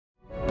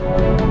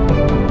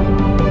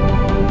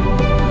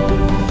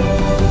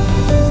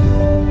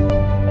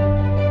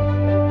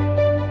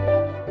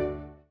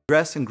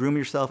dress and groom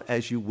yourself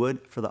as you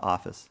would for the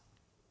office.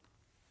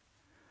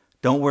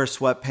 Don't wear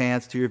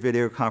sweatpants to your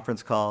video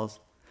conference calls.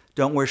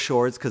 Don't wear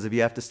shorts because if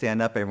you have to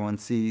stand up, everyone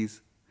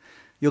sees.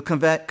 You'll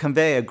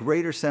convey a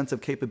greater sense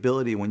of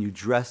capability when you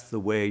dress the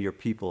way your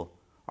people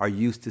are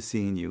used to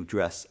seeing you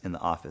dress in the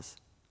office.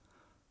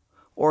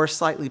 Or a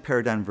slightly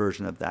pared down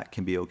version of that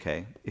can be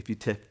okay if you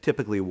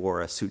typically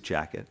wore a suit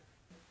jacket.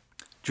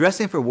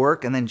 Dressing for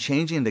work and then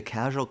changing into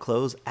casual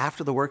clothes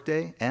after the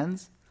workday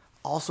ends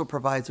also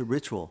provides a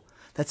ritual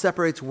that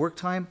separates work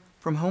time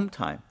from home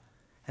time.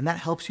 And that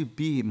helps you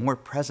be more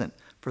present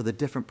for the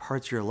different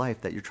parts of your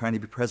life that you're trying to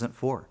be present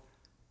for.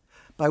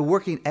 By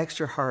working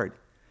extra hard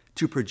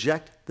to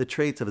project the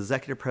traits of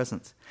executive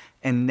presence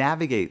and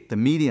navigate the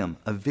medium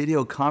of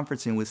video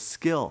conferencing with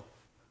skill,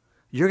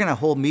 you're going to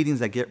hold meetings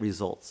that get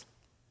results.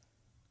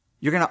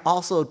 You're going to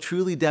also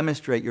truly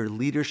demonstrate your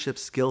leadership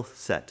skill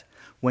set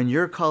when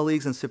your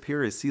colleagues and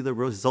superiors see the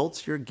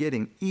results you're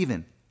getting,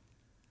 even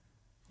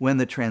when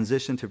the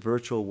transition to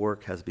virtual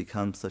work has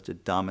become such a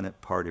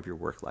dominant part of your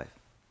work life.